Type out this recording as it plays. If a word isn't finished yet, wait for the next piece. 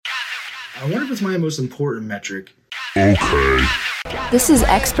I wonder if it's my most important metric. Okay. This is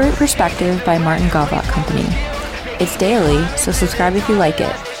Expert Perspective by Martin Gavlak Company. It's daily, so subscribe if you like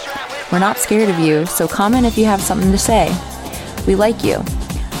it. We're not scared of you, so comment if you have something to say. We like you.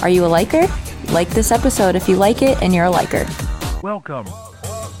 Are you a liker? Like this episode if you like it and you're a liker. Welcome.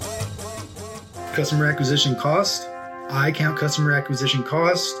 Customer acquisition cost. I count customer acquisition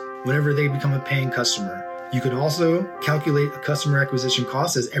cost whenever they become a paying customer. You could also calculate a customer acquisition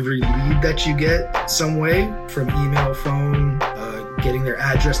cost as every lead that you get some way, from email, phone, getting their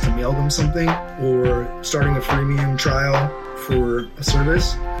address to mail them something, or starting a freemium trial for a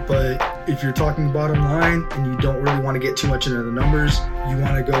service. But if you're talking bottom line and you don't really want to get too much into the numbers, you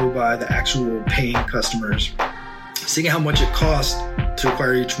want to go by the actual paying customers, seeing how much it costs to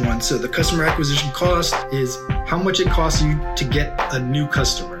acquire each one. So the customer acquisition cost is how much it costs you to get a new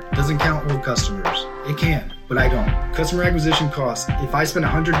customer. It doesn't count old customers. It can, but I don't. Customer acquisition cost. If I spend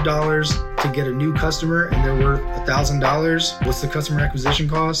 $100 to get a new customer and they're worth $1,000, what's the customer acquisition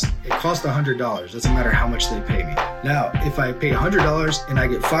cost? It costs $100. Doesn't matter how much they pay me. Now, if I pay $100 and I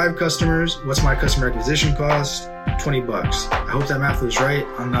get 5 customers, what's my customer acquisition cost? $20. I hope that math was right.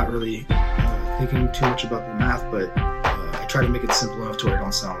 I'm not really thinking too much about the math, but I try to make it simple enough to where I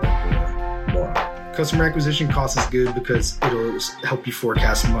don't sound like a moron. Customer acquisition cost is good because it'll help you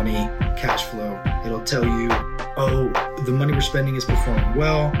forecast money, cash flow. It'll tell you, oh, the money we're spending is performing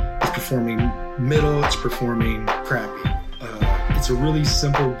well, it's performing middle, it's performing crappy. It's a really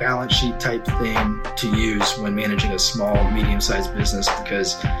simple balance sheet type thing to use when managing a small, medium-sized business,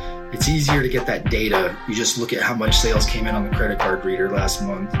 because it's easier to get that data. You just look at how much sales came in on the credit card reader last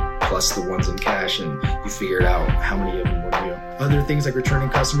month, plus the ones in cash, and you figure out how many of them were new. Other things like returning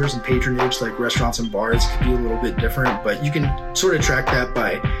customers and patronage, like restaurants and bars, could be a little bit different, but you can sort of track that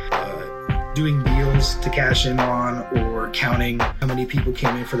by doing deals to cash in on, or counting how many people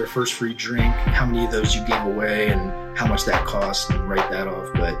came in for their first free drink, how many of those you gave away, and how much that cost, and write that off.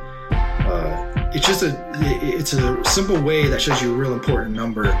 But it's a simple way that shows you a real important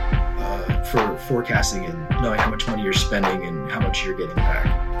number for forecasting and knowing how much money you're spending and how much you're getting back.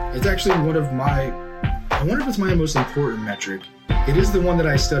 It's actually I wonder if it's my most important metric. It is the one that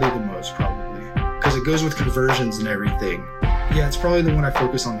I study the most, probably, because it goes with conversions and everything. Yeah, it's probably the one I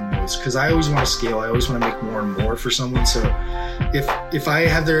focus on the most, because I always want to scale. I always want to make more and more for someone. So if I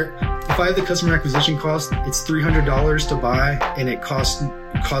have the customer acquisition cost, it's $300 to buy, and it costs me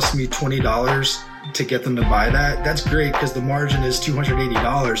 $20 to get them to buy that. That's great, because the margin is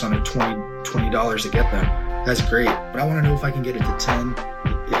 $280 on a $20 to get them. That's great, but I want to know if I can get it to 10.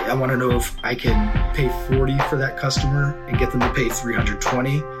 I want to know if I can pay 40 for that customer and get them to pay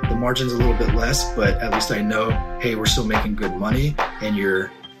 320. The margin's a little bit less, but at least I know, hey, we're still making good money, and it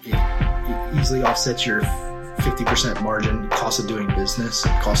easily offsets your 50% margin, cost of doing business,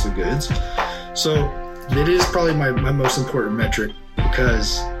 cost of goods. So it is probably my most important metric,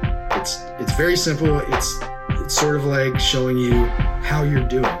 because it's very simple. It's sort of like showing you how you're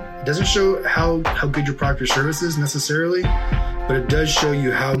doing. It doesn't show how good your product or service is necessarily, but it does show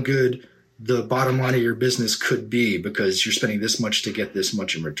you how good the bottom line of your business could be, because you're spending this much to get this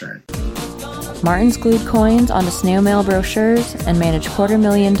much in return. Martin's glued coins onto snail mail brochures and manage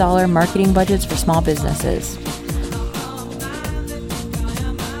 $250,000 marketing budgets for small businesses.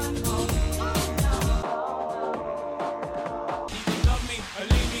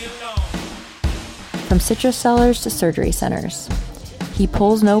 From citrus sellers to surgery centers. He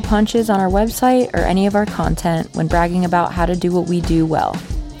pulls no punches on our website or any of our content when bragging about how to do what we do well.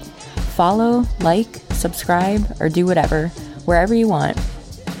 Follow, like, subscribe, or do whatever, wherever you want.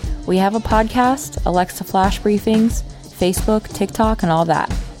 We have a podcast, Alexa Flash Briefings, Facebook, TikTok, and all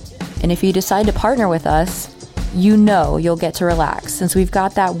that. And if you decide to partner with us, you know you'll get to relax, since we've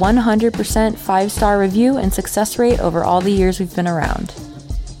got that 100% 5-star review and success rate over all the years we've been around.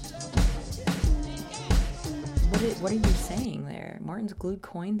 What are you saying there? Martin's glued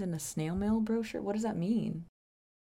coins in a snail mail brochure? What does that mean?